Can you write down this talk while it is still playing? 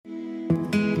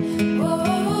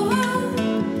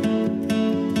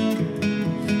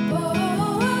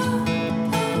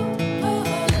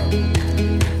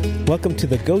Welcome to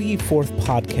the Go Ye Forth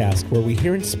podcast, where we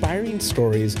hear inspiring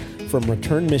stories from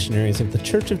returned missionaries of the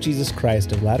Church of Jesus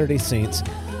Christ of Latter-day Saints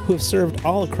who have served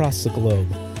all across the globe.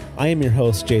 I am your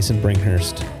host, Jason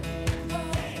Bringhurst.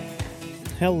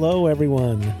 Hello,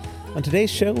 everyone. On today's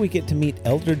show, we get to meet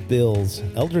Eldred Bills.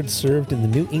 Eldred served in the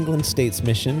New England States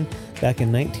Mission back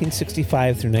in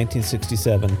 1965 through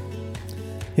 1967.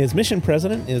 His mission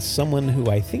president is someone who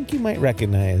I think you might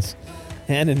recognize.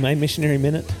 And in my missionary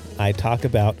minute, I talk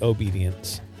about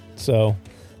obedience. So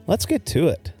let's get to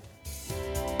it.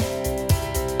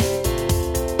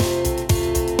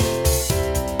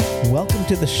 Welcome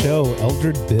to the show,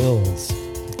 Eldred Bills.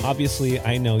 Obviously,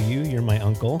 I know you. You're my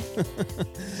uncle.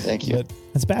 Thank you. But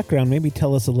as background, maybe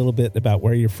tell us a little bit about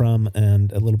where you're from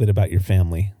and a little bit about your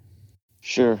family.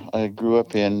 Sure. I grew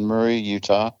up in Murray,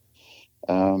 Utah.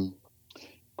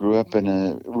 Grew up in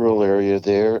a rural area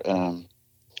there.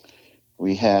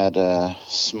 We had a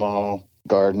small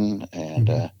garden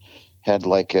and had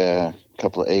like a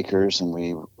couple of acres, and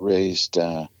we raised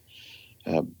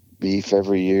beef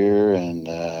every year and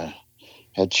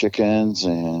had chickens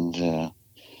and,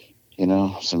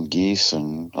 some geese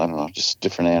and, I don't know, just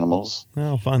different animals.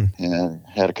 Oh, fun. And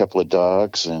had a couple of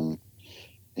dogs and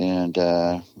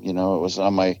it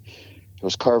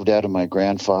was carved out of my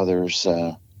grandfather's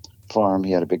farm.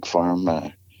 He had a big farm,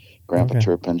 Grandpa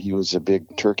Turpin. He was a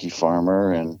big turkey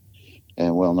farmer and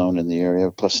well known in the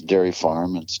area, plus a dairy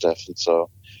farm and stuff. And so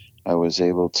I was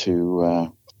able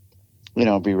to,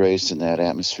 be raised in that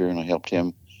atmosphere, and I helped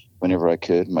him whenever I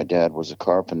could. My dad was a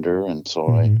carpenter, and so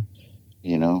I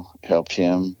helped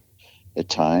him at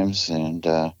times. And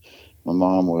my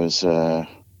mom was an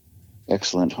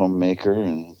excellent homemaker,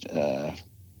 and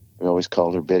we always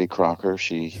called her Betty Crocker.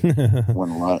 She won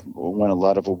a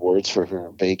lot of awards for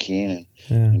her baking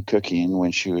and cooking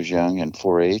when she was young in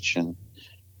 4-H,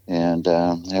 and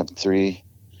I have 3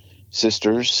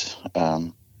 sisters,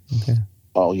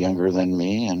 all younger than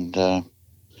me, and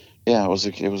it was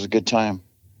a good time.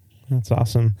 That's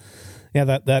awesome. Yeah,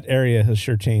 that area has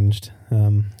sure changed.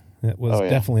 It was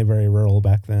definitely very rural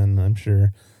back then, I'm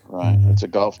sure. Right. It's a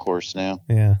golf course now.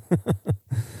 Yeah.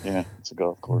 Yeah, it's a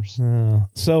golf course.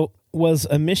 So was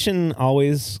a mission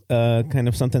always kind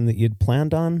of something that you'd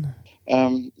planned on?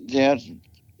 Not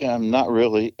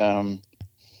really. It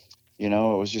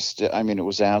was just, it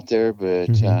was out there,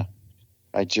 but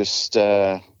I just,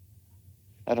 I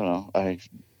don't know. I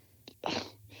don't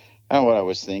know what I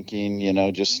was thinking,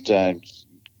 just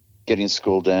getting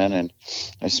school done. And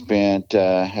I spent,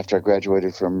 after I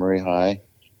graduated from Murray High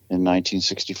in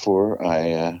 1964,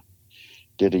 I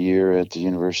did a year at the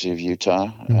University of Utah.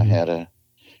 I had a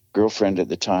girlfriend at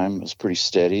the time. It was pretty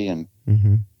steady,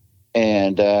 but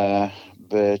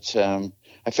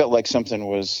I felt like something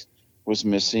was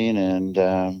missing,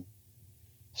 and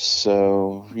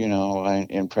so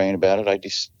in praying about it, I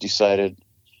decided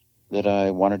that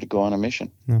I wanted to go on a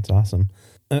mission. That's awesome.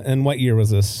 And what year was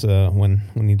this when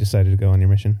you decided to go on your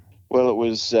mission? Well, it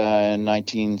was in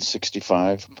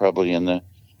 1965, probably in the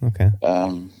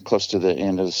close to the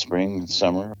end of the spring and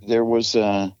summer. There was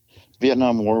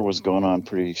Vietnam War was going on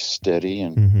pretty steady,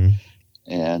 and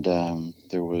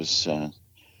there was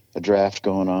a draft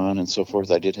going on and so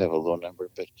forth. I did have a low number,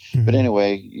 but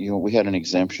anyway, we had an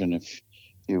exemption if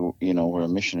you were a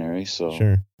missionary. So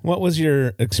sure. What was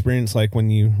your experience like when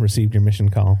you received your mission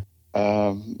call?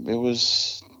 It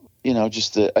was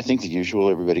just I think the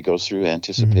usual everybody goes through,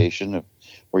 anticipation of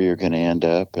where you're going to end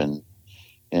up, and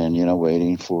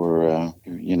waiting for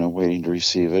waiting to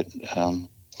receive it.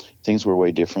 Things were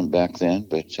way different back then,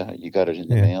 but you got it in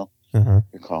the mail,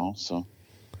 your call. So,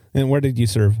 and where did you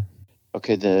serve?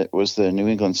 Okay, it was the New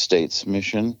England States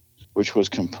Mission, which was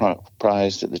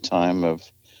comprised at the time of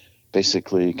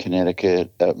basically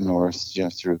Connecticut up north,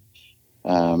 through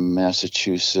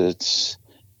Massachusetts,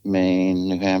 Maine,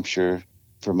 New Hampshire,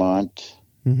 Vermont,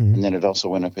 and then it also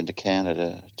went up into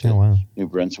Canada to New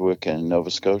Brunswick and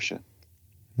Nova Scotia.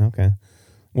 Okay.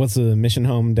 Was the mission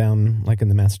home down like in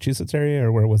the Massachusetts area,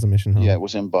 or where was the mission home? Yeah, it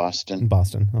was in Boston. In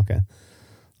Boston. Okay.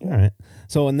 All right.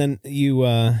 So, and then you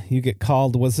get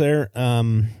called. Was there,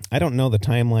 I don't know the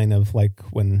timeline of like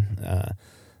when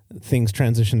things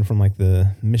transitioned from like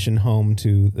the mission home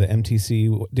to the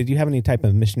MTC. Did you have any type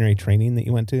of missionary training that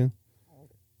you went to?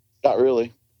 Not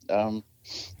really.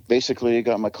 Basically, I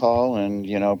got my call and,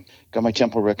 got my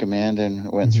temple recommend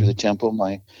and went through the temple.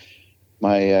 My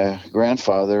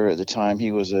grandfather at the time,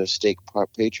 he was a stake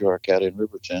patriarch out in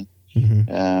Riverton.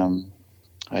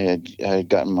 I had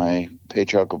gotten my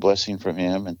patriarchal blessing from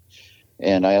him,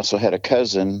 and I also had a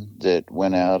cousin that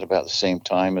went out about the same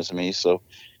time as me. So,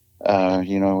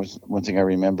 one thing I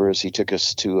remember is he took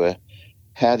us to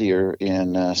hattier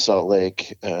in Salt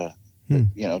Lake, did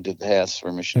the hats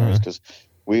for missionaries because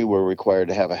we were required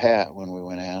to have a hat when we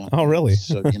went out. Oh, really?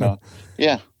 So,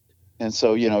 yeah. And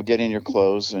so, getting your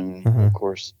clothes and, of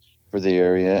course, for the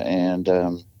area, and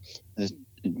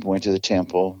went to the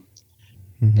temple.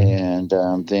 And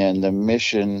then the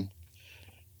mission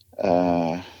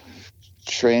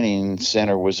training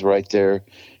center was right there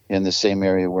in the same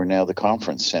area where now the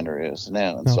conference center is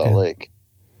now in Salt Lake.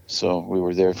 So we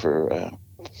were there for,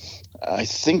 I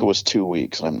think it was 2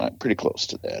 weeks. I'm not pretty close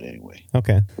to that anyway.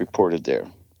 Okay. Reported there.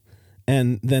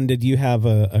 And then did you have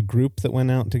a group that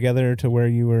went out together to where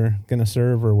you were going to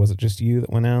serve, or was it just you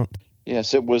that went out?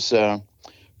 Yes, it was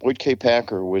Boyd K.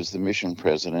 Packer was the mission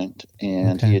president,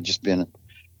 and he had just been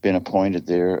appointed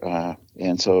there.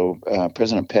 And so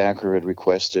President Packer had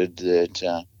requested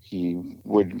that he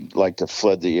would like to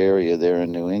flood the area there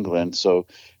in New England. So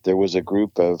there was a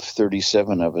group of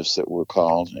 37 of us that were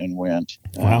called and went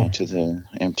to the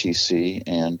MTC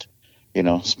and,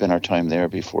 spent our time there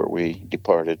before we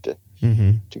departed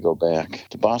to go back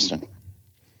to Boston.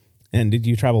 And did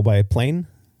you travel by plane?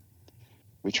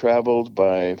 We traveled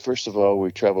by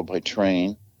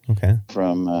train. Okay.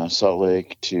 From Salt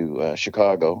Lake to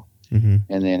Chicago. And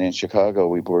then in Chicago,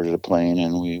 we boarded a plane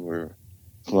and we were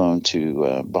flown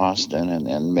to Boston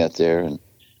and met there and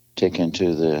taken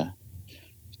to the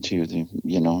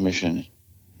mission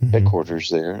headquarters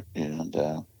there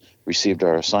and received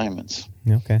our assignments.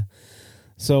 Okay.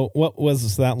 So what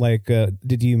was that like?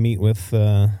 Did you meet with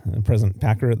President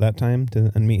Packer at that time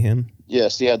and meet him?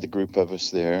 Yes, he had the group of us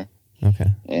there.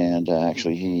 Okay. And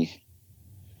actually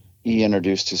he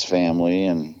introduced his family,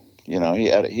 and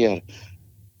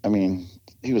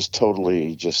he was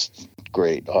totally just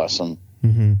great, awesome,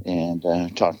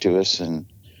 and talked to us and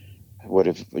what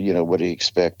he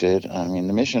expected. I mean,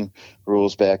 the mission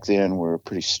rules back then were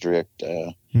pretty strict.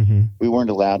 We weren't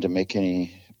allowed to make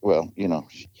any. Well, you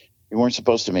weren't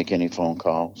supposed to make any phone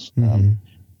calls. You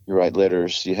write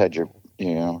letters. You had your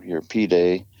P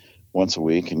day once a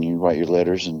week, and you write your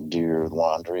letters and do your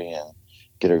laundry and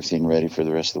get everything ready for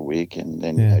the rest of the week, and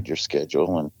then you had your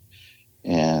schedule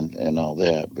and all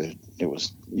that. But it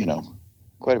was,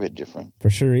 quite a bit different. For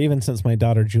sure. Even since my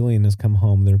daughter Julian has come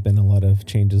home, there have been a lot of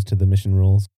changes to the mission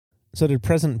rules. So did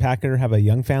President Packer have a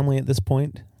young family at this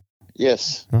point?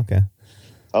 Yes. Okay.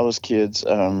 All those kids.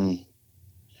 I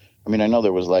know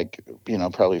there was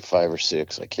probably 5 or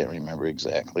 6. I can't remember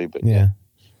exactly, but yeah.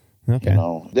 Okay.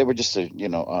 They were just a,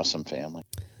 awesome family.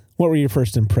 What were your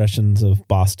first impressions of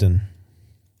Boston?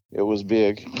 It was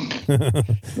big.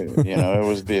 It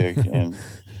was big. And,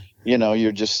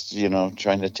 you're just,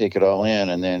 trying to take it all in.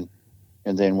 And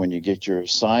then when you get your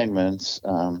assignments,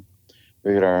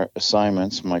 we got our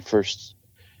assignments. My first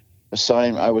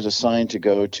I was assigned to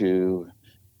go to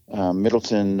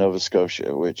Middleton, Nova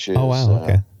Scotia, which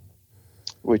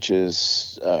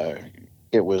is,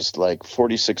 it was like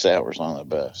 46 hours on the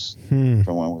bus from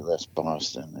when we left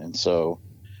Boston. And so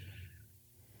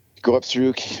go up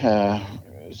through Canada,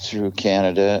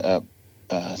 up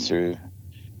through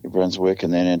New Brunswick,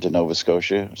 and then into Nova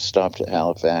Scotia, stopped at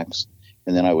Halifax.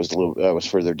 And then I was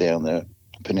further down the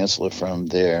peninsula from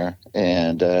there,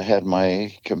 and had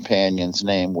my companion's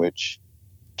name, which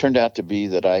turned out to be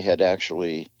that he had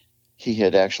actually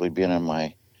been in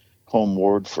my home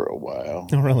ward for a while.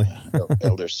 Oh, really?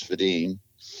 Elder Svedin.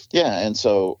 Yeah, and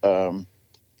so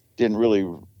didn't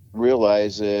really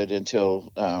realize it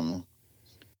until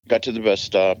got to the bus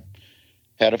stop,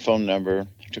 had a phone number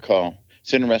to call.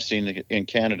 It's interesting in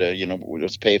Canada, it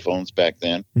was payphones back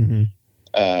then.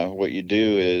 What you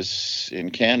do is in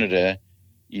Canada,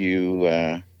 you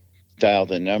dial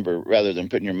the number rather than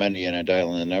putting your money in and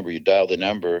dialing the number. You dial the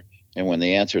number, and when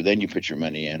they answer, then you put your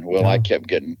money in. Well, I kept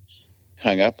getting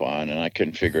hung up on, and I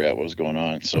couldn't figure out what was going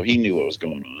on. So he knew what was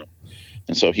going on,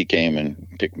 and so he came and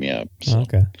picked me up. So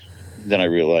okay. Then I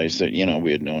realized that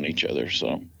we had known each other.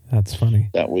 So that's funny.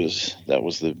 That was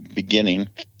the beginning.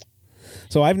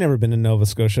 So I've never been to Nova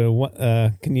Scotia. What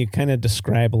can you kind of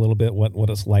describe a little bit what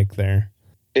it's like there?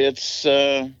 It's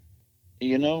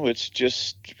it's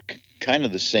just kind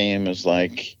of the same as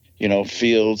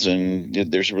fields, and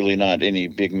there's really not any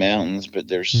big mountains, but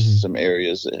there's some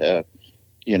areas that have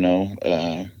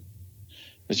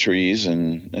the trees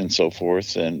and so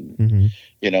forth, and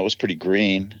it was pretty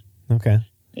green. Okay.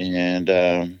 And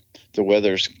the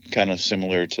weather's kind of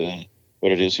similar to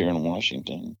what it is here in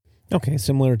Washington. Okay,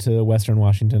 similar to Western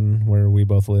Washington, where we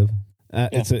both live.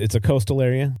 It's a coastal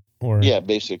area, or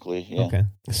basically. Yeah. Okay.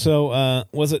 So,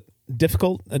 was it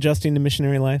difficult adjusting to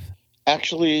missionary life?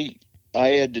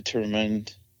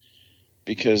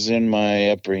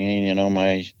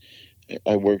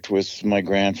 I worked with my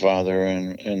grandfather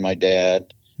and my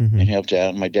dad Mm-hmm. and helped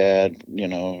out. My dad,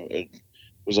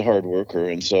 was a hard worker.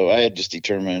 And so I had just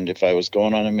determined if I was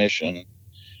going on a mission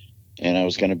and I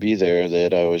was going to be there,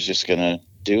 that I was just going to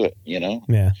do it,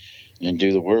 Yeah. and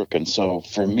do the work. And so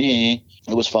for me,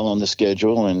 it was following the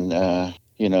schedule and,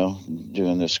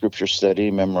 doing the scripture study,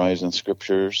 memorizing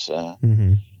scriptures.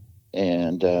 Mm-hmm.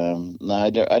 And no, I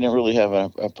didn't really have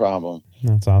a problem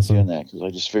That's awesome. doing that, because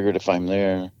I just figured if I'm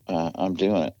there, I'm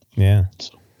doing it. Yeah.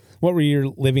 So, what were your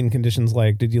living conditions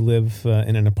like? Did you live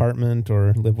in an apartment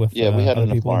or live with we had other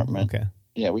an people? apartment. Okay.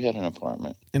 Yeah, we had an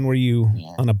apartment. And were you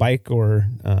on a bike or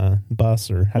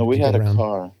bus, or how No, did we you had get around? a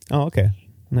car. Oh, okay.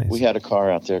 Nice. We had a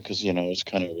car out there because, it was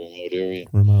kind of a remote area.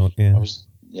 Remote,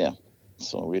 yeah.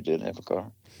 So we did have a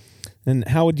car. And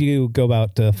how would you go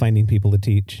about finding people to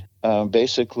teach?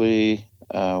 Basically,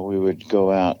 we would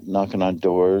go out knocking on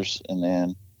doors, and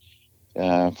then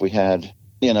if we had,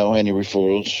 any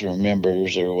referrals or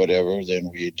members or whatever, then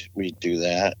we'd do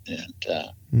that.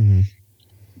 And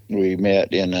we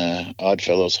met in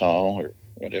Oddfellows Hall or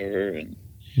whatever, and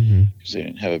because they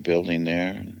didn't have a building there,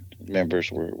 and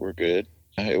members were good.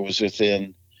 It was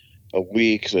within a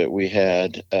week that we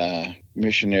had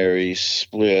missionary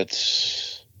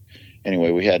splits.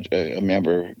 Anyway, we had a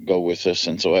member go with us,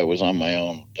 and so I was on my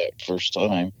own that first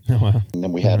time. Oh, wow. And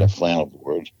then we had a flannel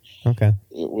board. Okay.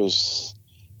 It was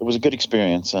a good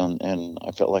experience, and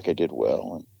I felt like I did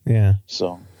well. And yeah.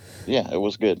 So, yeah, it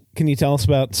was good. Can you tell us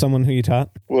about someone who you taught?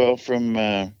 Well,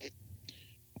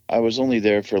 I was only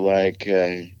there for like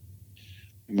a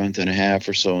month and a half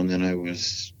or so, and then I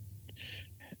was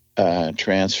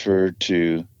transferred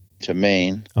to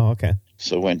Maine. Oh, okay.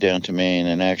 So went down to Maine,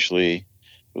 and actually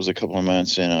it was a couple of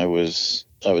months, and I was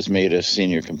made a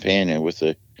senior companion with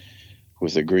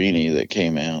a greenie that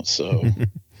came out. So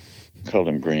called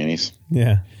them greenies.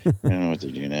 Yeah. I don't know what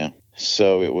they do now.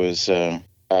 So it was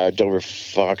Dover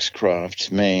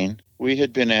Foxcroft, Maine. We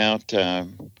had been out.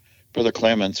 Brother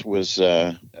Clements was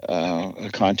a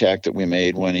contact that we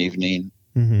made one evening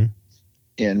in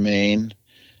Maine.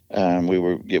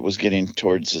 It was getting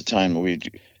towards the time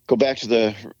we'd go back to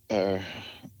the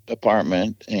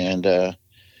apartment, and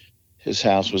his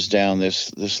house was down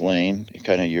this lane,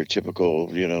 kind of your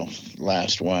typical,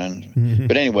 last one.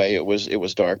 But anyway, it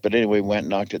was dark. But anyway, went and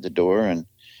knocked at the door,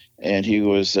 and he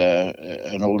was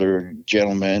an older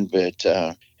gentleman, but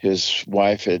his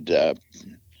wife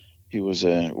he was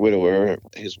a widower.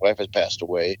 His wife had passed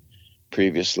away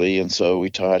previously, and so we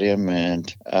taught him,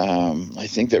 and I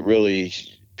think that really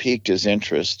piqued his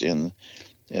interest in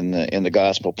the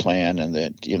gospel plan, and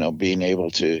that being able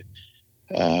to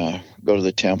go to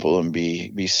the temple and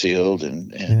be sealed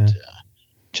and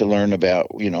to learn about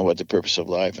what the purpose of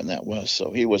life and that was.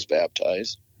 So he was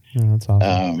baptized. Oh, that's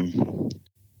awesome.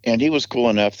 And he was cool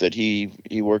enough that he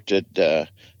worked at a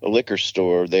liquor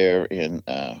store there in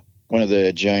one of the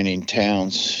adjoining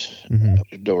towns,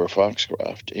 Dover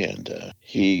Foxcroft, and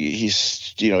he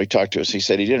talked to us. He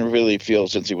said he didn't really feel,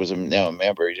 since he was now a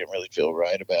member, he didn't really feel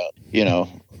right about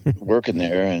working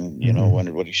there, and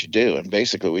wondered what he should do. And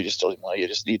basically, we just told him, well, you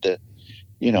just need to,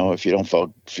 if you don't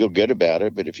feel good about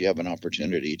it, but if you have an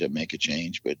opportunity to make a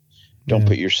change, but don't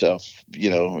put yourself,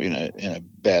 in a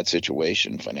bad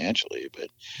situation financially. But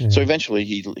so eventually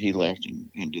he left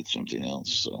and did something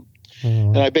else. So.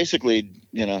 And I basically,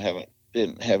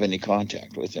 didn't have any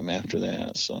contact with him after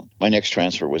that. So my next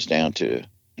transfer was down to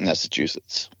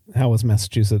Massachusetts. How was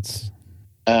Massachusetts?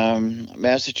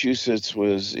 Massachusetts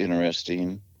was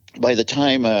interesting. By the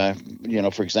time,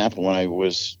 for example, when I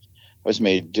was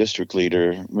made district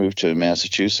leader, moved to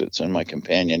Massachusetts, and my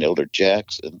companion, Eldred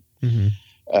Jackson,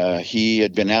 he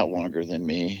had been out longer than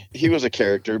me. He was a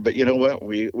character, but you know what?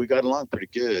 We got along pretty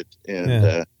good,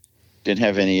 and didn't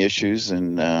have any issues.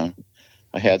 And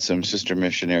I had some sister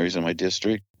missionaries in my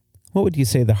district. What would you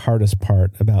say the hardest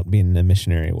part about being a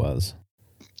missionary was?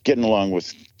 Getting along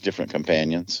with different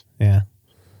companions. Yeah.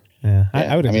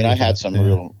 I would. I had some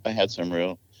real.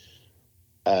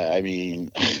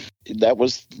 That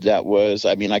was.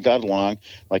 I got along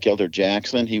like Elder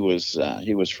Jackson. He was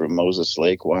from Moses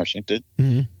Lake, Washington.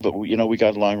 But we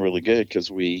got along really good because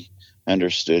we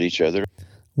understood each other.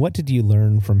 What did you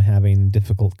learn from having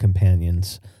difficult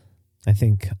companions? I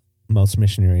think most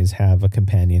missionaries have a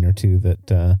companion or two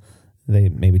that they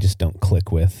maybe just don't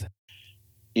click with.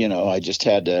 I just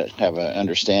had to have an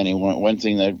understanding. One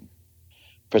thing that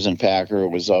President Packer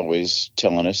was always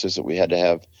telling us is that we had to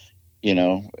have,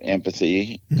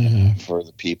 empathy for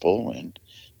the people and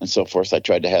so forth. I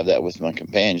tried to have that with my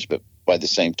companions, but by the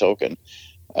same token,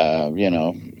 when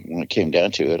it came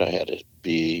down to it, I had to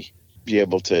be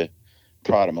able to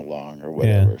prod them along or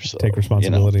whatever. So, take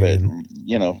responsibility.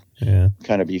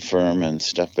 Kind of be firm and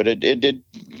stuff. But it did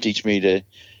teach me to,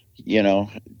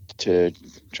 to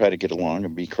try to get along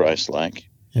and be Christ-like.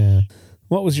 Yeah.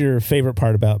 What was your favorite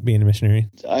part about being a missionary?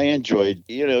 I enjoyed,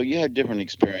 you had different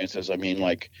experiences. I mean,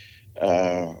 like,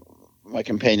 my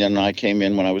companion and I came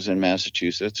in when I was in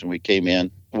Massachusetts, and we came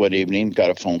in one evening, got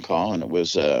a phone call, and it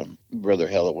was Brother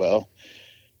Hellowell.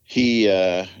 He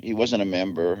wasn't a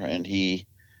member, and he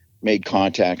made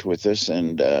contact with us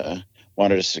and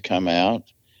wanted us to come out.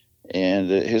 And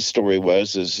his story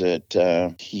was that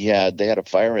they had a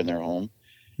fire in their home.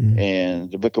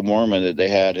 And the Book of Mormon that they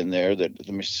had in there that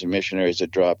the missionaries had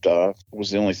dropped off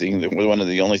was one of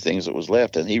the only things that was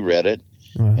left. And he read it,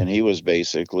 and he was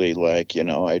basically like, he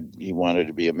wanted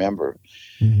to be a member.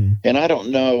 Mm-hmm. And I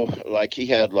don't know, like he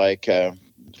had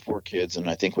 4 kids, and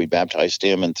I think we baptized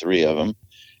him and 3 of them.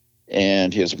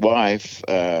 And his wife,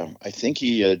 I think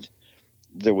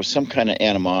there was some kind of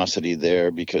animosity there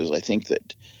because I think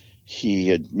that he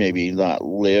had maybe not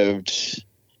lived,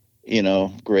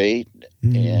 great.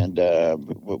 Mm-hmm. And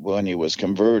when he was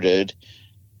converted,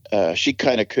 she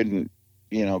kind of couldn't,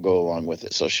 go along with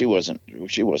it. So she wasn't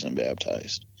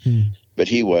baptized, but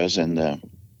he was, and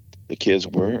the kids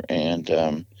were, and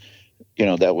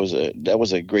that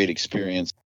was a great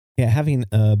experience. Yeah, having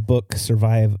a book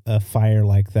survive a fire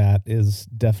like that is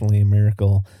definitely a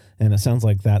miracle, and it sounds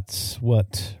like that's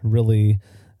what really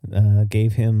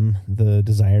gave him the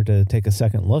desire to take a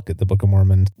second look at the Book of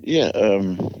Mormon. Yeah.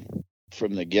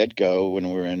 From the get-go, when I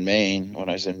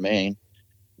was in Maine,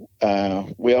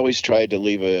 we always tried to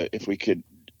leave if we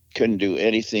couldn't do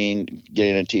anything, get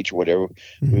in and teach or whatever,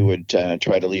 we would try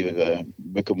to leave a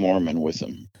Book of Mormon with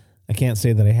them. I can't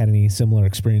say that I had any similar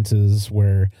experiences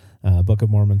where Book of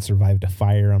Mormon survived a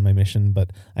fire on my mission,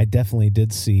 but I definitely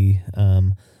did see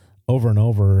over and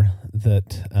over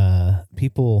that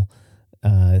people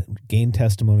gained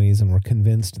testimonies and were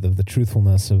convinced of the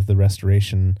truthfulness of the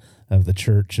restoration of the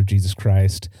Church of Jesus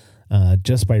Christ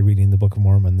just by reading the Book of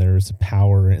Mormon. There's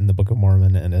power in the Book of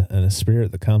Mormon and a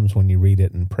spirit that comes when you read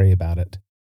it and pray about it.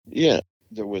 Yeah,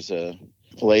 there was a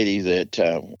lady that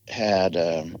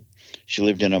she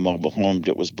lived in a mobile home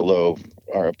that was below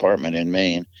our apartment in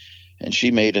Maine, and she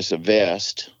made us a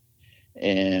vest,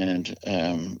 and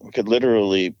we could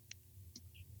literally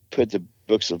put the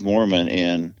Books of Mormon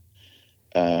in.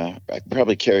 I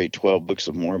probably carried 12 Books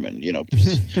of Mormon,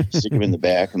 stick them in the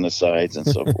back and the sides and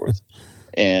so forth.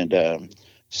 And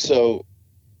so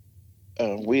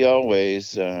we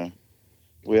always held,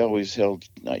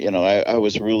 I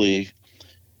was really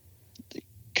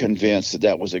convinced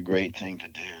that was a great thing to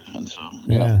do. And so,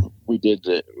 we did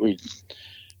that.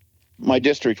 My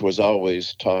district was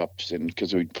always tops, and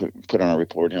because we'd put on a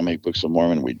report how many Books of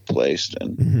Mormon we'd placed,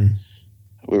 and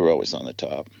we were always on the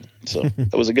top. So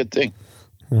that was a good thing.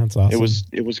 That's awesome.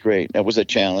 It was great. That was a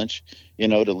challenge,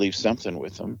 to leave something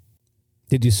with them.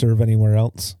 Did you serve anywhere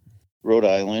else? Rhode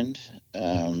Island,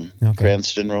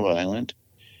 Cranston, Rhode Island.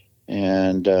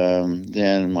 And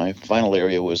then my final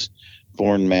area was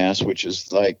Bourne, Mass., which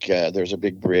is like there's a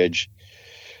big bridge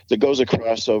that goes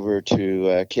across over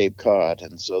to Cape Cod.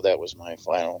 And so that was my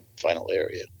final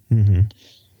area.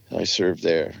 Mm-hmm. I served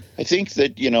there. I think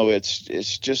that,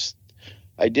 it's just,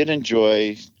 I did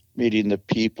enjoy meeting the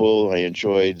people. I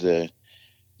enjoyed the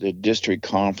district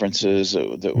conferences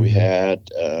that we had,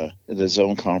 the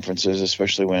zone conferences,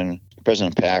 especially when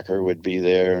President Packer would be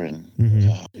there, and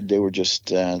they were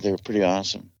pretty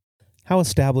awesome. How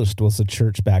established was the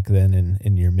church back then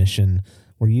in your mission?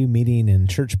 Were you meeting in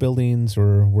church buildings,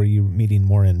 or were you meeting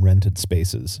more in rented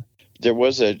spaces? There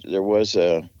was a,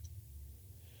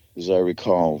 as I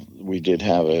recall, we did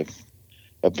have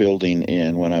a building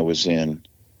when I was in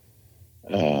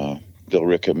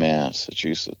Billerica,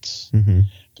 Massachusetts. Mm-hmm.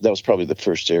 That was probably the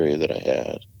first area that I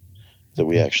had that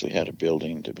we actually had a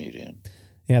building to meet in.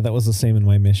 Yeah, that was the same in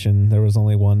my mission. There was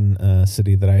only one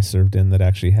city that I served in that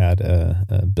actually had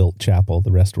a built chapel.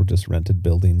 The rest were just rented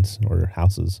buildings or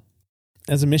houses.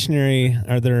 As a missionary,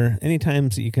 are there any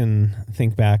times that you can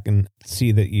think back and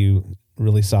see that you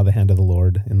really saw the hand of the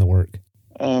Lord in the work?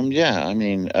 Yeah, I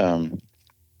mean,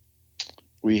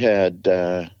 we had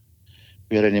an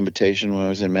invitation when I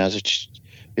was in Massachusetts,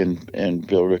 in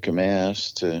Billerica,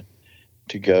 Mass, to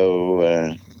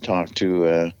go talk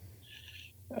to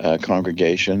a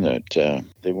congregation that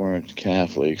they weren't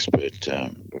Catholics but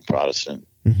Protestant.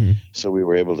 Mm-hmm. So we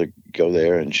were able to go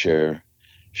there and share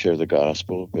the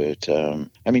gospel. But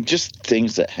I mean, just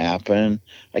things that happen.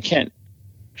 I can't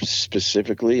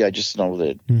specifically. I just know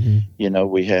that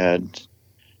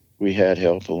we had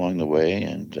help along the way,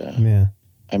 and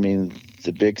I mean,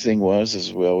 the big thing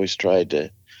was we always tried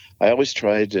to. I always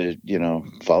tried to,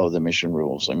 follow the mission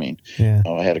rules. I mean, Yeah.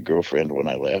 I had a girlfriend when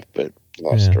I left, but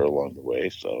lost her along the way.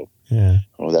 So, yeah.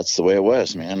 well, that's the way it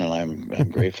was, man. And I'm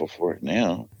grateful for it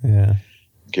now. Yeah.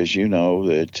 Because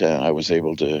that I was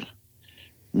able to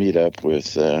meet up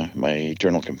with my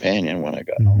eternal companion when I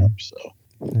got home. So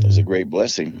it was a great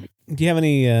blessing. Do you have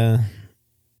any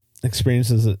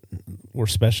experiences that were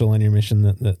special on your mission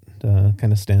that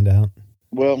kind of stand out?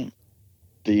 Well,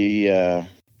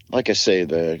 like I say,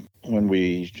 when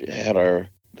we had our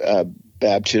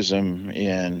baptism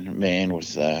in Maine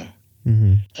with, I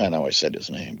know I said his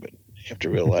name, but you have to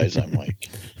realize I'm like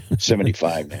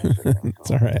 75 now.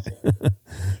 It's all right.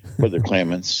 Brother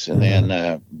Clements, and then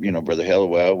Brother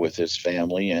Hellwell with his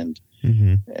family, and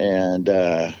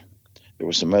there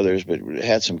were some others, but we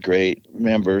had some great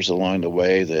members along the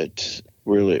way that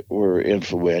really were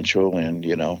influential and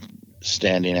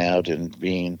standing out and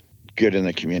being good in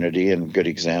the community and good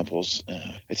examples.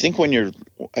 I think when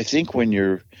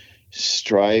you're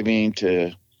striving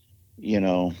to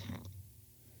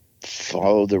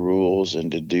follow the rules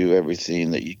and to do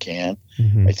everything that you can,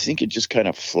 I think it just kind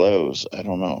of flows. I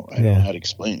don't know. I don't know how to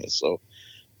explain it. So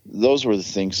those were the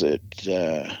things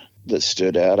that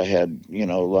stood out. I had, a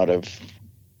lot of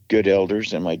good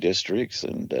elders in my districts,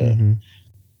 and,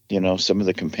 some of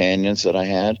the companions that I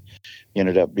had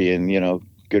ended up being,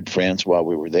 good friends while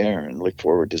we were there, and look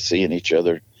forward to seeing each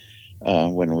other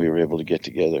when we were able to get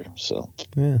together. So,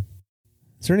 yeah.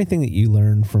 Is there anything that you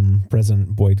learned from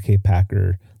President Boyd K.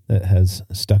 Packer that has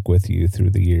stuck with you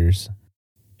through the years?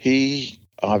 He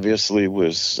obviously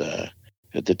was,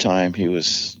 at the time, he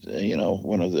was,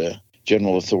 one of the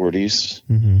general authorities,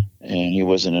 and he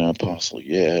wasn't an apostle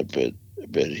yet, but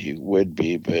he would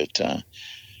be. But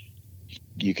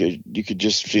you could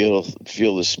just feel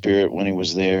the spirit when he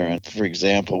was there. And for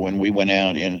example, when we went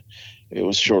out, and it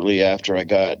was shortly after I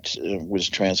was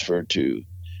transferred to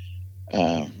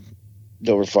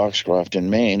Dover Foxcroft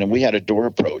in Maine, and we had a door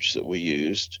approach that we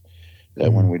used.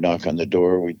 That when we knock on the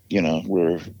door,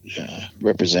 we're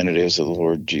representatives of the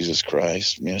Lord Jesus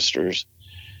Christ, ministers.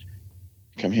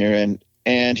 Come here,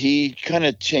 and he kind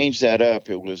of changed that up.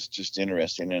 It was just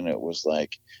interesting, and it was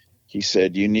like he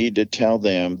said, "You need to tell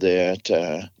them that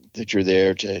you're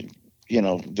there to,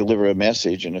 deliver a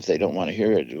message, and if they don't want to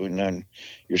hear it, then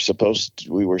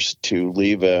we were to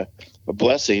leave a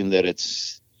blessing that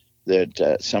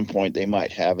at some point they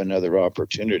might have another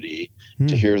opportunity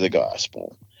to hear the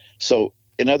gospel." So,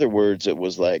 in other words, it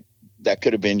was like that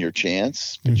could have been your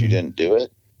chance, but you didn't do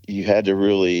it. You had to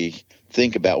really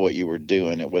think about what you were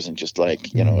doing. It wasn't just like,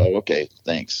 oh, okay,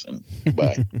 thanks, and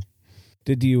goodbye.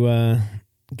 Did you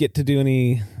get to do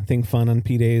anything fun on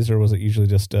P-Days, or was it usually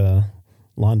just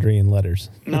laundry and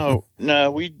letters? No,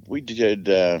 we did.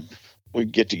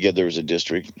 We'd get together as a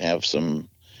district,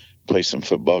 play some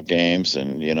football games,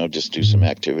 and just do some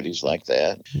activities like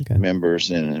that. Okay.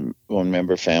 Members and one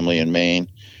member family in Maine.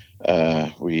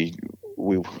 We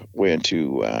went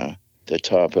to the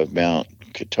top of Mount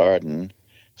Catardhan.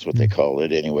 That's what they call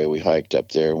it. Anyway, we hiked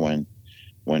up there when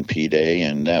P-Day,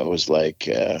 and that was like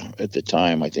at the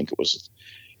time, I think it was.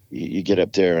 You get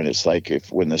up there, and it's like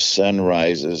when the sun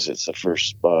rises, it's the first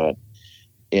spot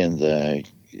in the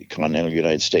continental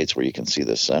United States where you can see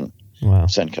the sun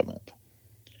come up.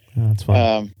 Oh, that's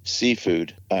fun.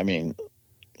 Seafood. I mean,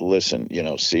 listen,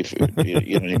 seafood.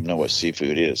 you don't even know what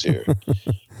seafood is here,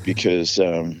 because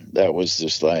that was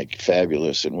just like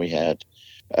fabulous. And we had,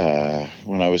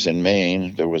 when I was in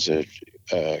Maine, there was a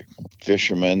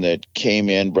fisherman that came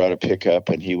in, brought a pickup,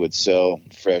 and he would sell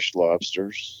fresh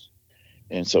lobsters.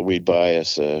 And so we'd buy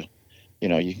us you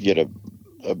can get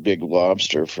a big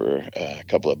lobster for a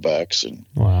couple of bucks, and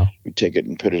we'd take it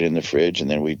and put it in the fridge,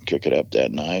 and then we'd cook it up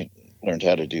that night. Learned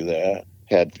how to do that.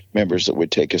 Had members that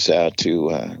would take us out to,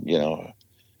 a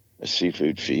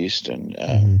seafood feast, and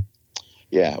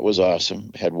it was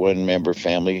awesome. Had one member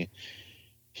family,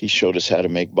 he showed us how to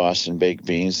make Boston baked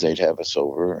beans. They'd have us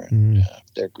over, and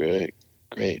they're great.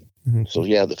 So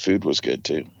the food was good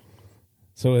too.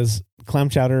 So is clam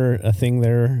chowder a thing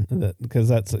there? Because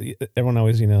that's everyone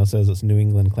always says it's New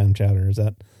England clam chowder. Is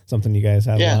that something you guys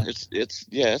have? Yeah,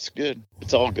 it's good.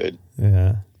 It's all good.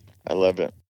 Yeah, I love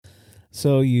it.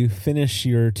 So you finish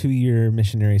your 2-year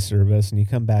missionary service and you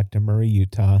come back to Murray,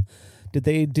 Utah. Did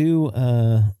they do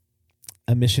a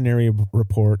missionary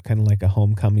report, kind of like a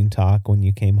homecoming talk when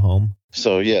you came home?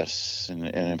 So yes, and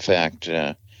in fact,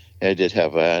 I did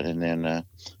have that, and then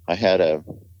I had a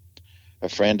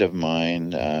friend of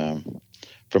mine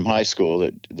from high school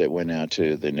that went out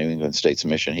to the New England States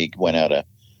Mission. He went out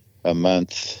a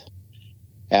month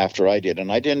after I did, and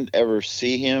I didn't ever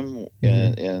see him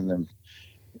in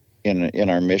in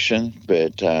our mission.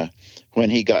 But when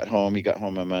he got home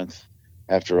a month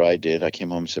after I did. I came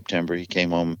home in September. He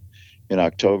came home in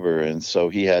October, and so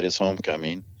he had his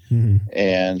homecoming. Mm-hmm.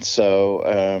 And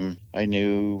so I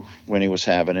knew when he was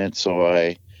having it, so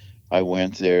I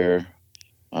went there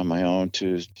on my own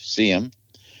to see him.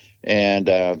 And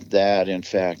that, in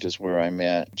fact, is where I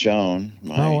met Joan,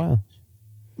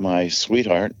 my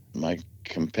sweetheart, my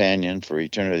companion for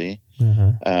eternity.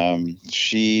 Uh-huh.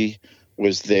 She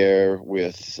was there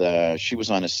with, she was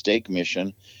on a stake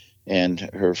mission, and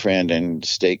her friend and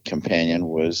stake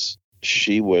companion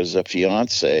she was a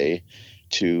fiance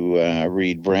to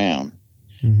Reed Brown.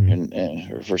 Mm-hmm. And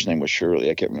her first name was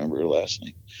Shirley. I can't remember her last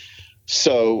name.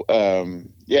 So,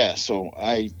 so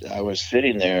I was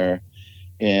sitting there,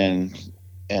 and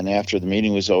after the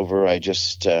meeting was over, I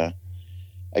just, I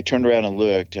turned around and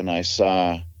looked, and I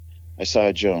saw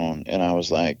Joan, and I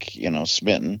was like,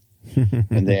 smitten.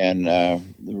 And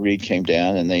then Reed came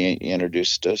down, and they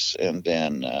introduced us, and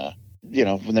then,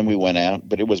 and then we went out,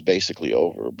 but it was basically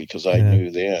over because I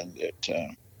knew then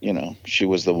that, she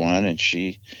was the one, and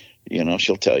she,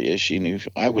 she'll tell you, she knew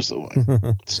I was the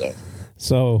one.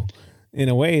 So in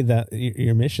a way, that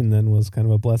your mission then was kind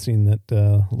of a blessing that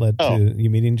led to you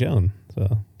meeting Joan.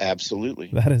 So absolutely,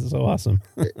 that is so awesome.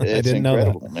 It's I didn't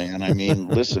incredible, know that. man. I mean,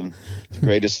 listen,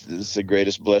 it's the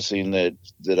greatest blessing that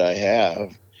I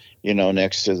have.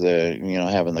 Next to the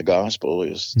having the gospel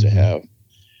is to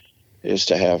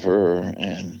have her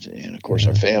and of course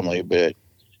our family. But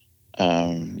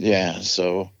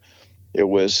so it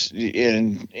was.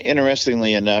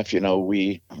 Interestingly enough,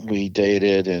 we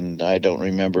dated, and I don't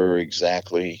remember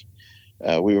exactly.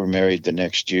 We were married the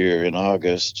next year in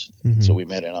August, so we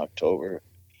met in October.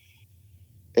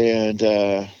 And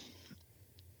I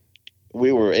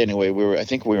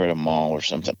think we were at a mall or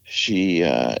something. She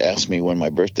asked me when my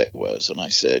birthday was, and I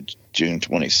said June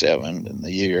 27 in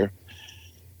the year.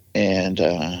 And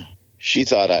she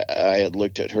thought I had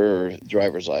looked at her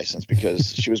driver's license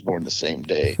because she was born the same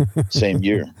day, same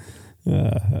year.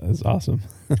 That was awesome.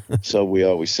 So we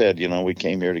always said, we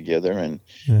came here together, and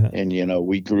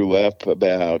we grew up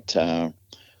about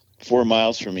 4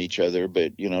 miles from each other,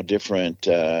 but different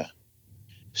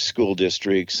school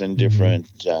districts and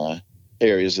different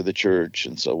areas of the church,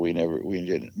 and so we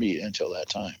didn't meet until that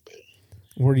time. But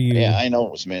were you? Yeah, I know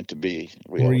it was meant to be.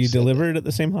 Were you delivered at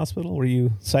the same hospital? Were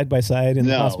you side by side in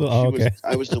the hospital? Oh, okay.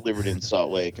 I was delivered in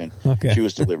Salt Lake, and she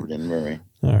was delivered in Murray.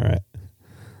 All right.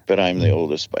 But I'm the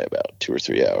oldest by about 2 or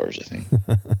 3 hours, I think.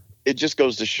 It just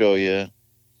goes to show you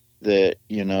that,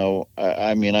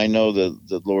 I know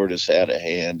the Lord has had a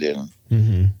hand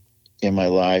in my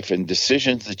life, and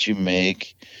decisions that you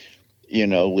make,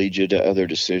 lead you to other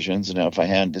decisions. Now, if I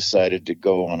hadn't decided to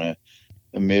go on a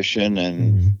mission,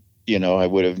 and, I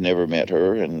would have never met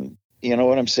her. And you know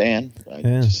what I'm saying?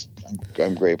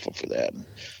 I'm grateful for that.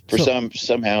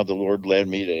 Somehow the Lord led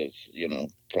me to,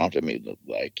 prompted me to,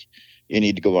 like, you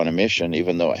need to go on a mission,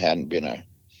 even though it hadn't been a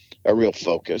real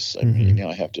focus. I mean,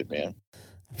 I have to admit.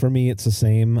 For me, it's the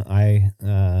same. I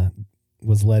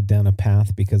was led down a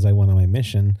path because I went on my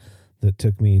mission that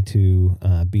took me to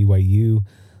BYU,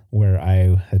 where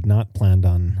I had not planned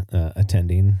on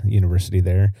attending university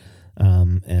there.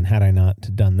 And had I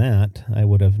not done that, I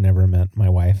would have never met my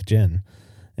wife, Jen.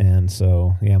 And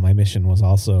so, my mission was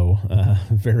also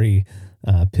very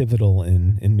pivotal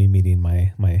in me meeting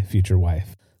my future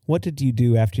wife. What did you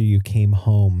do after you came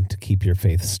home to keep your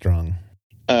faith strong?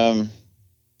 I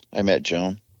met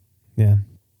Joan. Yeah.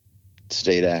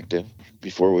 Stayed active.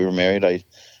 Before we were married, I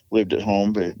lived at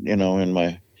home, but,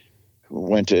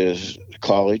 went to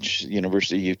college,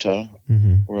 University of Utah,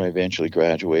 where I eventually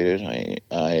graduated.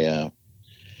 I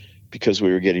because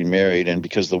we were getting married and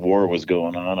because the war was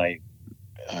going on, I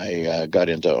got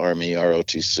into Army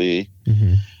ROTC,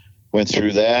 went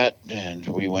through that, and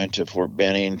we went to Fort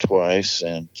Benning twice,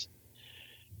 and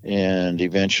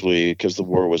eventually, because the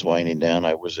war was winding down,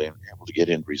 I was able to get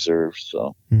in reserve.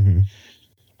 So,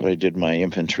 but I did my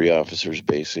infantry officer's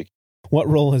basic. What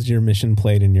role has your mission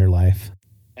played in your life?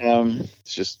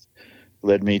 It's just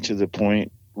led me to the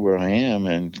point where I am,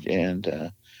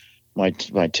 and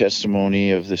my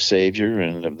testimony of the Savior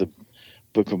and of the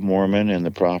Book of Mormon and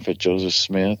the prophet Joseph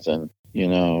Smith, and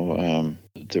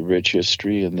the rich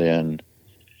history, and then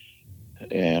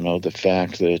the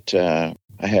fact that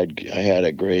I had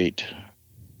a great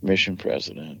mission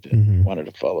president and wanted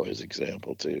to follow his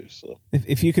example too. So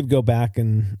if you could go back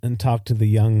and talk to the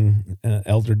young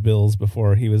Eldred Bills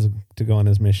before he was to go on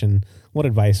his mission, what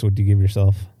advice would you give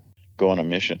yourself? Go on a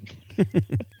mission.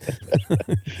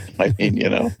 I mean,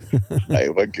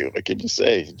 what can you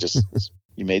say? Just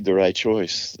you made the right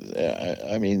choice.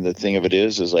 I mean, the thing of it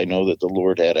is I know that the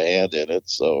Lord had a hand in it.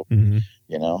 So, Mm-hmm.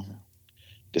 you know,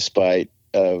 despite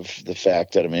of the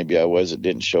fact that maybe it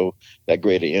didn't show that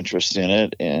great an interest in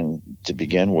it. And to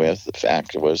begin with, the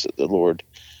fact was that the Lord,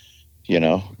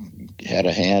 had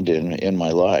a hand in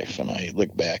my life. And I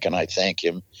look back and I thank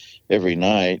him every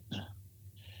night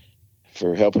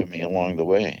for helping me along the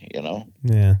way,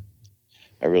 Yeah.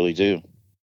 I really do.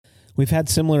 We've had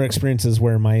similar experiences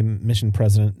where my mission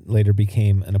president later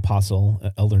became an apostle,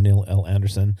 Elder Neil L.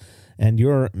 Anderson, and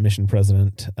your mission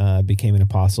president became an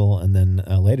apostle, and then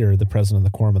later the president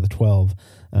of the Quorum of the 12,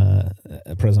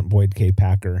 President Boyd K.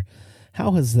 Packer.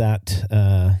 How has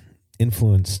that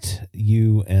influenced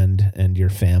you and your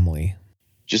family?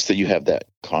 Just that you have that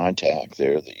contact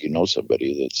there, that you know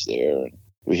somebody that's there.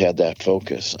 We had that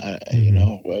focus. You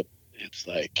know what?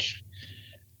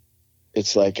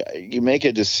 It's like you make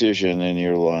a decision in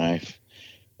your life,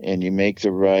 and you make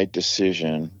the right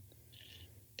decision,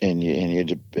 and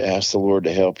you ask the Lord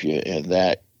to help you, and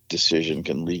that decision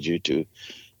can lead you to,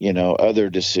 other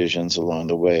decisions along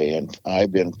the way. And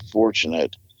I've been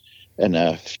fortunate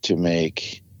enough to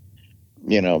make,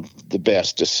 the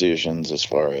best decisions as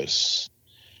far as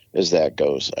that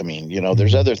goes. I mean,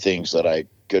 there's other things that I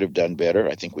could have done better.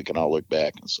 I think we can all look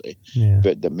back and say,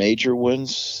 but the major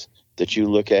ones that you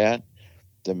look at,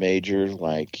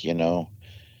 like,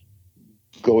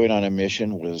 going on a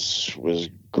mission was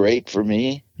great for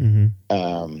me,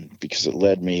 because it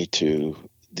led me to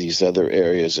these other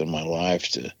areas in my life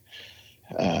to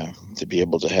be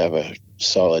able to have a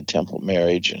solid temple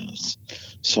marriage and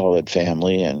solid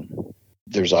family. And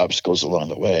there's obstacles along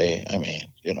the way. I mean,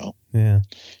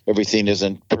 everything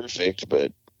isn't perfect,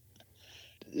 but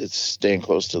it's staying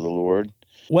close to the Lord.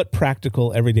 What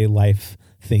practical everyday life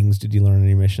things did you learn in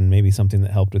your mission? Maybe something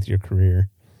that helped with your career?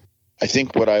 I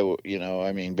think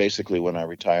basically when I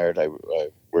retired, I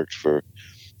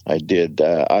did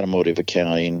automotive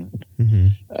accounting,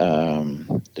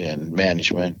 and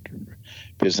management,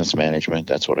 business management.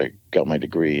 That's what I got my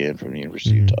degree in from the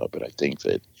University of Utah. But I think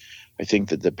that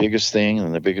the biggest thing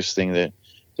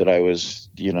that I was,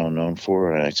 known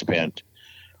for, and I spent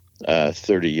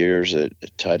 30 years at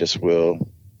Titus Will,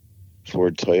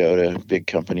 Ford, Toyota, big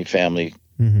company, family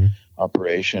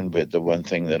operation. But the one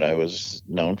thing that I was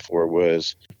known for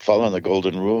was following the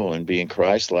golden rule and being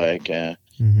Christ-like,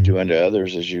 do unto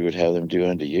others as you would have them do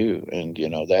unto you. And,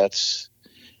 that's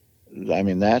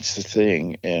the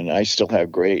thing. And I still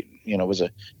have great, it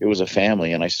was a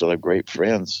family, and I still have great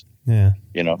friends,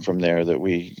 from there that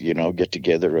we, get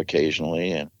together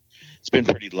occasionally. And it's been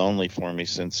pretty lonely for me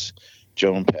since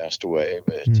Joan passed away,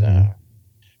 but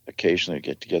occasionally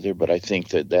get together. But I think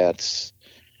that's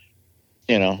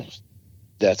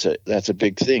a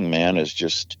big thing, man. Is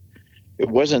just, it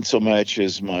wasn't so much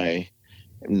as my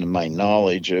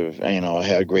knowledge of, I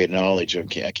had great knowledge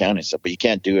of accounting stuff, but you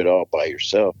can't do it all by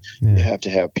yourself. You have to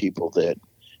have people that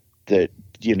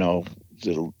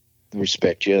that'll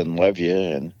respect you and love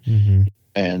you,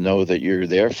 and know that you're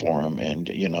there for them. And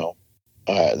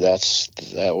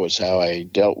that was how I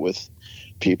dealt with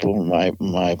people.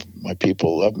 My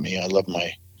people loved me. I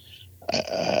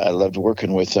loved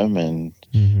working with them, and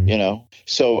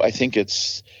so I think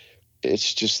it's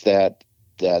just that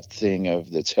thing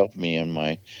that's helped me in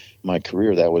my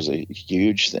career. That was a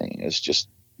huge thing. It's just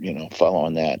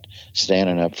following that,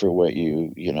 standing up for what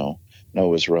you know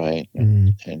is right,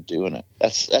 and doing it.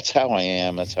 That's how I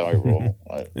am. That's how I roll.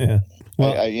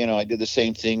 I did the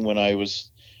same thing when I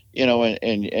was,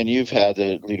 and you've had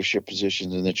the leadership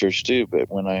positions in the church too. But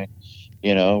when I,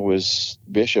 was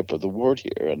bishop of the ward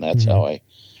here, and that's how I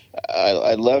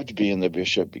loved being the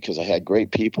bishop, because I had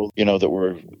great people,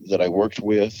 that I worked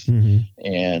with, and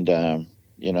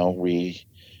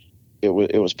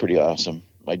it was pretty awesome.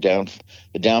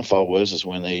 The downfall was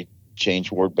when they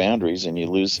change ward boundaries and you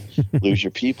lose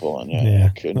your people, and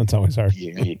that's always hard.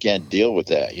 You can't deal with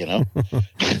that,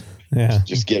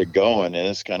 just get it going. And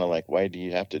it's kind of like, why do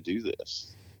you have to do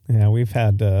this? Yeah, we've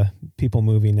had people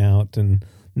moving out and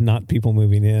not people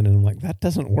moving in, and I'm like, that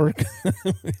doesn't work.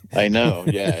 I know.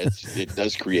 Yeah, it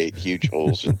does create huge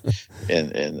holes in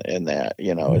that.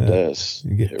 It does.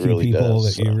 You get it key really people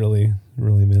does. That you really,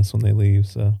 really miss when they leave.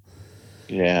 So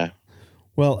yeah.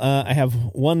 Well, I have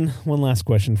one last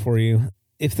question for you.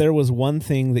 If there was one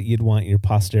thing that you'd want your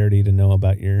posterity to know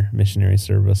about your missionary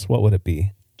service, what would it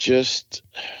be? Just,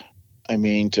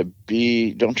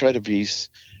 don't try to be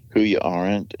who you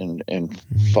aren't, and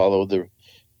follow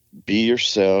be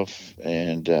yourself,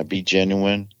 and be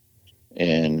genuine,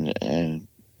 and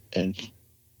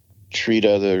treat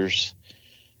others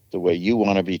the way you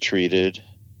want to be treated,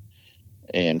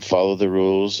 and follow the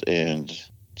rules, and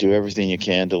do everything you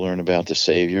can to learn about the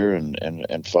Savior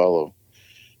and follow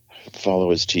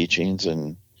his teachings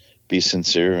and be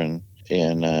sincere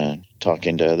and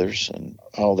talking to others and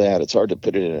all that. It's hard to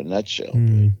put it in a nutshell.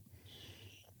 Mm.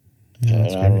 Yeah,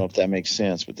 And I don't know if that makes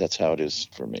sense, but that's how it is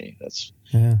for me. That's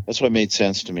what made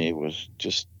sense to me, was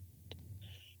just,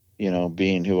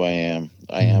 being who I am.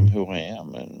 I am who I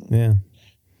am. And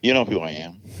you know who I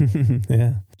am.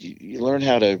 Yeah. You learn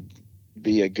how to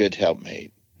be a good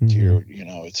helpmate to your,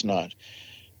 it's not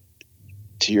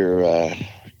to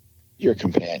your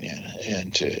companion,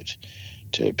 and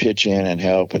to pitch in and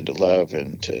help and to love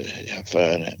and to have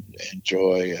fun and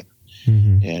enjoy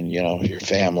and your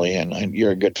family, and you're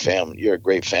a good family. You're a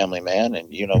great family man,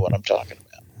 and you know what I'm talking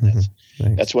about.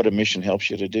 That's what a mission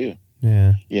helps you to do.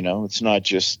 Yeah. It's not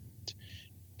just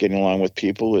getting along with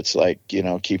people. It's like,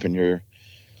 keeping your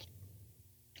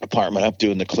apartment up,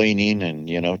 doing the cleaning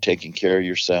and, taking care of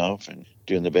yourself and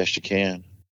doing the best you can.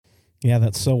 Yeah,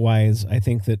 that's so wise. I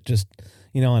think that just,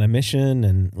 on a mission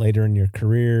and later in your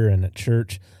career and at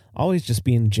church, always just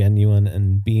being genuine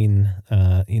and being,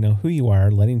 who you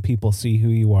are, letting people see who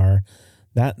you are.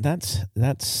 That's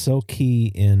so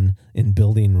key in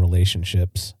building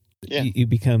relationships. Yeah. You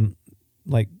become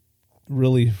like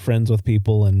really friends with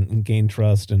people and gain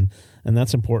trust. And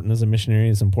that's important as a missionary,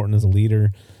 is important as a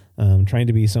leader. Trying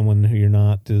to be someone who you're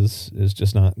not is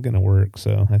just not going to work.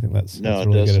 So I think that's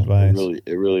really good advice.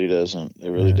 It really doesn't. It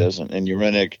really doesn't. And you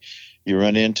run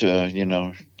into,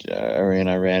 Ari and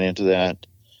I ran into that,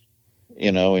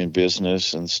 in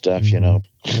business and stuff,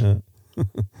 Yeah.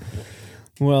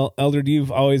 Well, Eldred,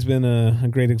 you've always been a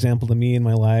great example to me in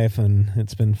my life, and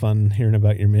it's been fun hearing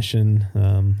about your mission.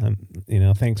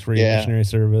 Thanks for your missionary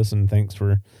service, and thanks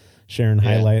for sharing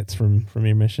highlights from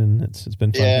your mission. It's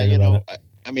been fun hearing about it.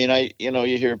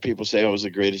 You hear people say, it was the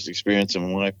greatest experience in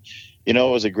my life. It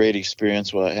was a great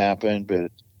experience what happened,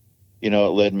 but, it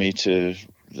led me to,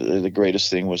 the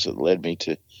greatest thing was it led me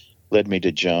to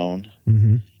Joan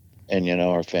and,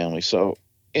 our family. So,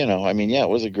 it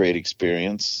was a great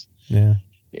experience. Yeah.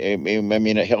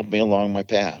 It helped me along my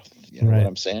path. You know what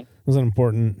I'm saying? It was an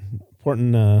important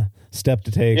step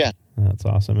to take. Yeah. That's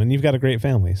awesome. And you've got a great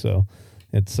family, so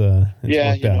it's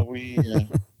worked out. We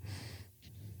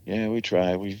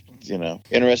try.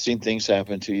 Interesting things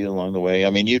happen to you along the way.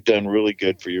 You've done really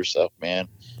good for yourself, man,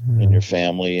 and your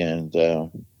family, and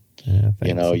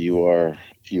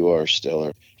you are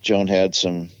stellar. Joan had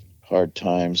some hard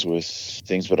times with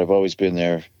things, but I've always been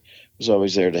there. Was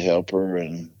always there to help her,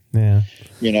 and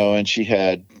and she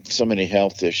had so many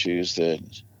health issues that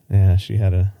she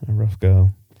had a rough go.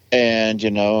 And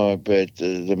but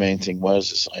the main thing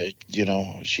was,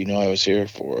 she knew I was here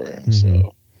for her, and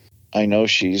so. I know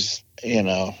she's, I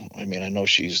know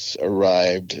she's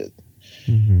arrived.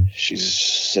 She's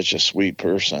such a sweet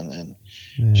person,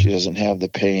 and she doesn't have the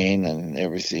pain and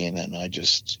everything. And I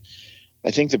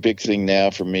think the big thing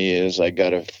now for me is I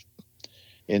got to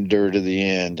endure to the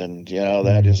end. And,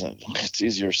 that it's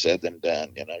easier said than done,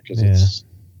 because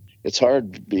it's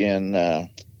hard being, I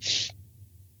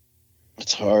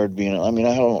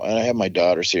have my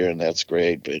daughters here, and that's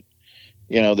great. But,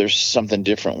 there's something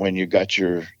different when you got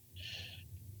your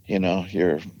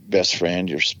best friend,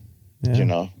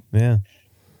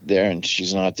 there, and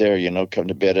she's not there, come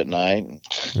to bed at night.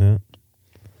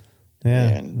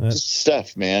 And just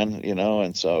stuff, man,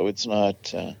 and so it's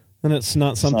not, and it's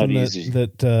not something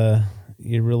that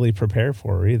you really prepare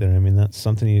for either. That's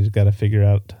something you've got to figure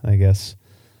out, I guess,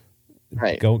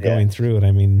 going through it.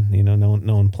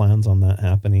 No one plans on that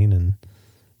happening.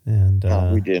 And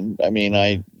no, we didn't.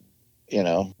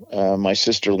 My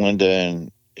sister Linda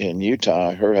in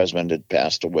Utah, her husband had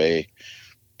passed away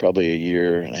probably a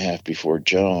year and a half before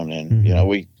Joan. And,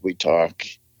 we talk,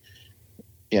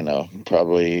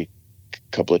 probably a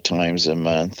couple of times a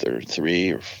month or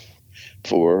 3 or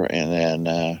 4. And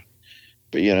then,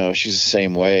 but, she's the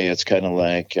same way. It's kind of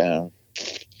like,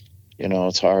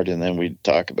 it's hard. And then we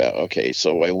talk about, okay,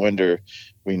 so I wonder,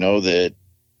 we know that,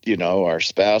 our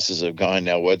spouses have gone.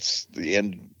 Now what's the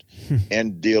end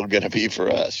deal going to be for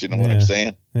us? You know what I'm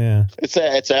saying? Yeah.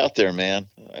 It's out there, man.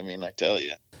 I tell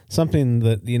you. Something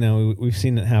that, we've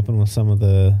seen it happen with some of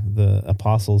the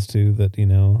apostles too, that,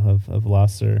 have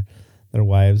lost their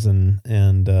wives. And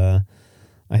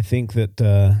I think that,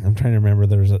 I'm trying to remember,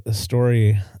 there's a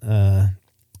story,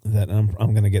 that I'm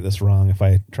going to get this wrong if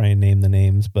I try and name the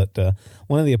names, but,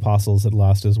 one of the apostles had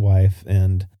lost his wife,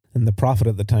 and the prophet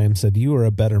at the time said, "You were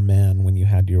a better man when you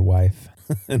had your wife."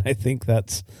 And I think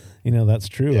that's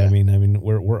true. Yeah.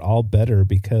 We're all better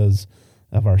because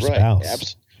of our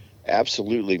spouse.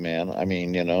 Absolutely, man.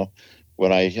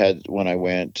 when I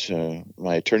went,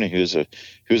 my attorney, who's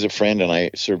a friend, and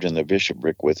I served in the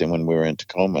bishopric with him when we were in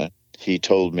Tacoma. He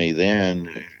told me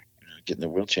then, getting the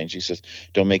will change, he says,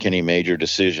 don't make any major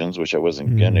decisions, which I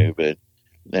wasn't going to, but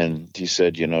then he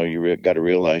said, you got to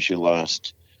realize you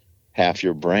lost half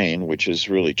your brain, which is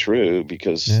really true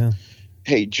because,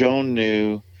 hey, Joan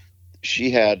knew she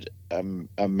had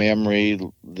a memory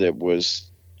that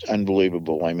was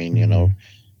unbelievable. I mean,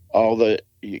 all the,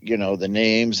 the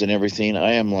names and everything.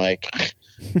 I'm like,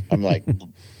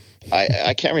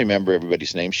 I can't remember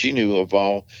everybody's name. She knew of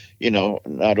all,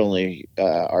 not only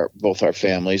both our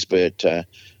families, but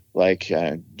like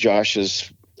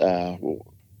Josh's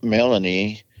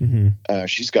Melanie.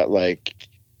 She's got like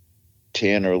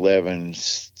 10 or 11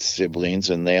 siblings,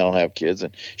 and they all have kids,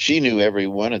 and she knew every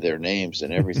one of their names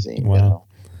and everything. Wow.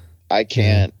 I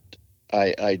can't.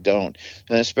 I don't,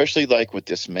 and especially like with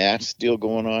this math deal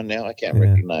going on now, I can't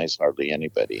recognize hardly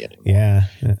anybody anymore. Yeah,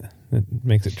 it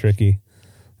makes it tricky.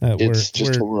 It's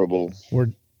just horrible.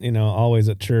 We're always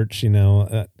at church, sitting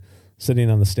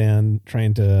on the stand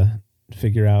trying to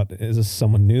figure out, is this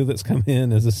someone new that's come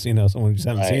in? Is this someone we just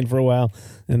haven't seen for a while?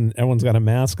 And everyone's got a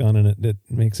mask on, and it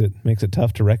makes it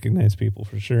tough to recognize people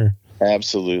for sure.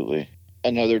 Absolutely.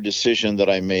 Another decision that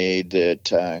I made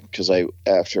that because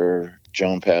after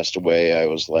Joan passed away, I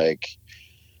was like,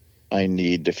 I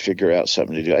need to figure out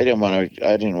something to do. I didn't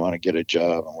want to get a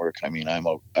job and work. I mean,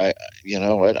 you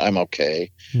know what? I'm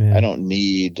okay. Yeah. I don't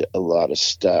need a lot of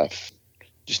stuff.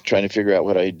 Just trying to figure out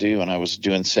what I do. And I was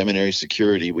doing seminary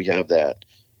security. We have that,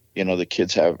 the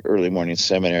kids have early morning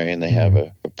seminary, and they have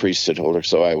a priesthood holder.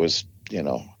 So I was,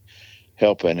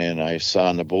 helping, and I saw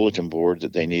on the bulletin board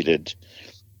that they needed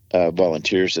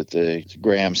volunteers at the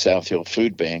Graham South Hill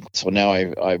Food Bank. So now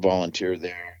I volunteer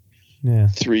there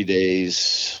 3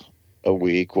 days a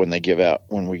week when we give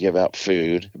out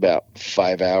food, about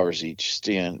 5 hours each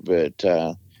stint. But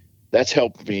that's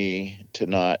helped me to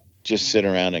not just sit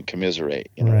around and commiserate.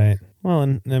 Right. Well,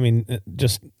 and I mean,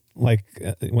 just like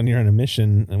when you're on a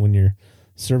mission and when you're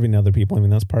serving other people, I mean,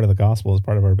 that's part of the gospel, is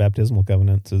part of our baptismal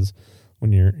covenants, is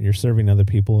when you're serving other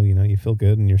people, you feel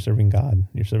good, and you're serving God.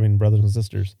 You're serving brothers and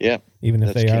sisters. Yeah. Even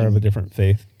if they are of a different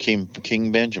faith.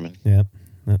 King Benjamin. Yeah.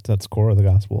 That's core of the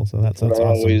gospel. So that's awesome.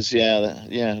 Always,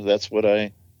 that's what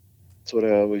I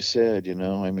always said,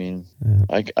 I mean,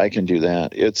 I can do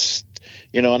that. It's,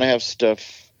 and I have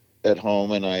stuff at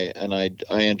home, and I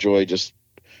enjoy just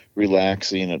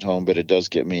relaxing at home, but it does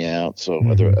get me out. So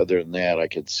other than that, I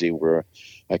could see where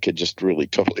I could just really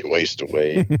totally waste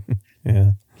away.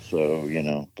 Yeah. So,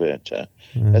 but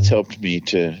that's helped me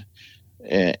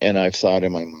and I've thought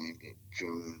in my mind that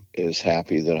Joan is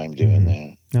happy that I'm doing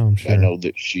that. No, I'm sure. I know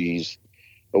that she's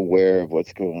aware of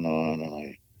what's going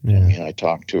on, and I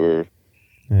talk to her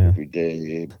every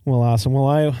day. Well, awesome. Well,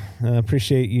 I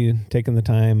appreciate you taking the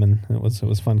time, and it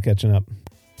was fun catching up.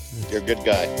 You're a good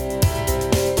guy.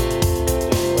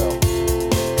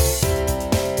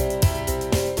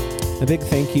 A big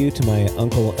thank you to my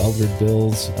uncle Eldred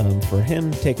Bills for him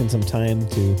taking some time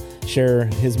to share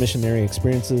his missionary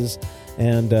experiences.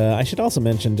 And I should also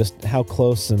mention just how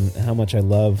close and how much I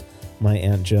love my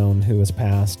Aunt Joan, who has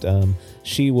passed.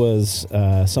 She was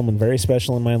someone very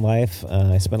special in my life.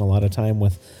 I spent a lot of time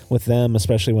with them,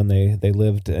 especially when they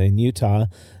lived in Utah.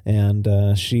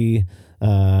 And she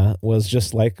was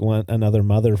just like another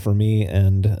mother for me,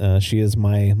 and she is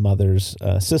my mother's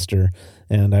sister.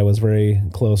 And I was very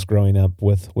close growing up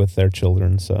with their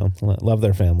children, so love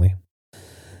their family.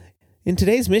 In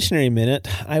today's Missionary Minute,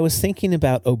 I was thinking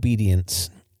about obedience.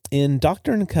 In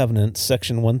Doctrine and Covenants,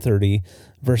 section 130,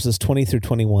 verses 20 through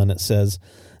 21, it says,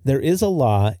 "There is a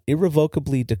law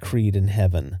irrevocably decreed in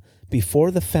heaven,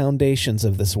 before the foundations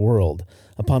of this world,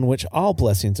 upon which all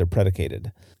blessings are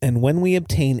predicated. And when we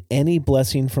obtain any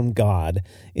blessing from God,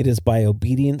 it is by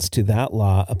obedience to that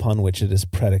law upon which it is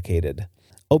predicated."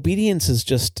 Obedience is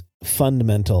just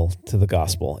fundamental to the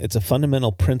gospel. It's a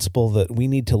fundamental principle that we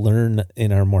need to learn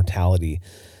in our mortality.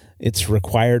 It's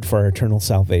required for our eternal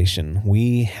salvation.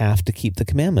 We have to keep the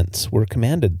commandments. We're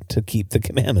commanded to keep the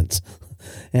commandments.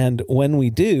 And when we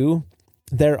do,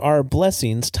 there are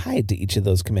blessings tied to each of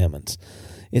those commandments.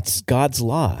 It's God's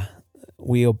law.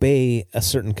 We obey a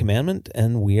certain commandment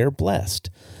and we are blessed.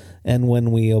 And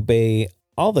when we obey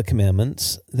all the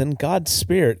commandments, then God's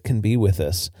Spirit can be with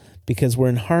us because we're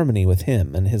in harmony with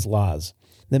Him and His laws.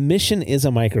 The mission is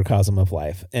a microcosm of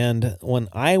life, and when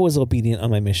I was obedient on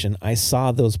my mission, I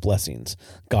saw those blessings.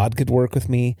 God could work with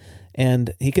me,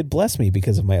 and He could bless me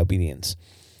because of my obedience.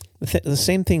 The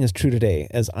same thing is true today.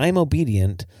 As I'm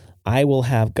obedient, I will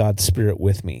have God's Spirit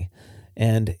with me,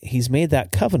 and He's made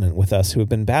that covenant with us who have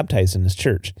been baptized in His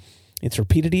church. It's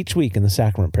repeated each week in the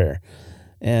sacrament prayer.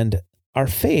 And our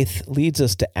faith leads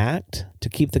us to act, to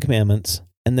keep the commandments,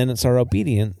 and then it's our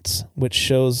obedience which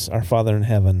shows our Father in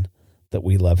heaven that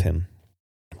we love him.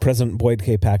 President Boyd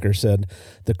K. Packer said,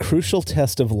 "The crucial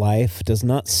test of life does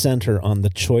not center on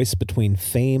the choice between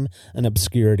fame and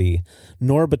obscurity,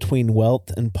 nor between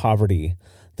wealth and poverty.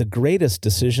 The greatest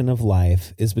decision of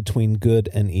life is between good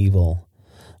and evil.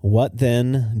 What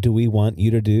then do we want you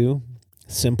to do?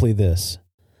 Simply this: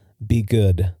 be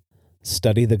good,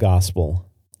 study the gospel,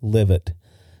 live it,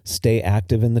 stay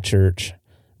active in the church,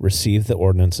 receive the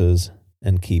ordinances,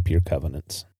 and keep your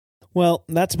covenants." Well,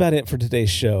 that's about it for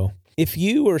today's show. If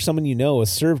you or someone you know has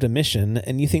served a mission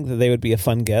and you think that they would be a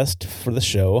fun guest for the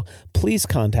show, please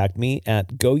contact me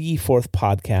at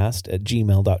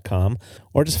goyeforthpodcast@gmail.com,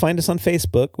 or just find us on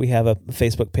Facebook. We have a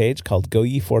Facebook page called Go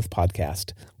Ye Forth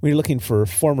Podcast. We're looking for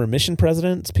former mission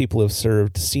presidents, people who have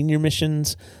served senior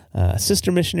missions,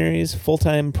 sister missionaries,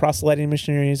 full-time proselyting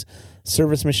missionaries,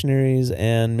 service missionaries,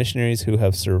 and missionaries who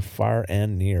have served far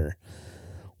and near.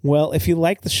 Well, if you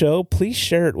like the show, please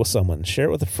share it with someone. Share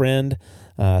it with a friend.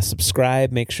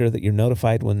 Subscribe. Make sure that you're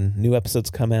notified when new episodes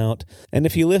come out. And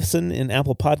if you listen in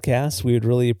Apple Podcasts, we would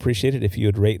really appreciate it if you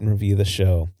would rate and review the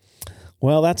show.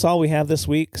 Well, that's all we have this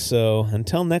week. So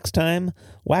until next time,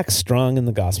 wax strong in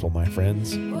the gospel, my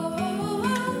friends.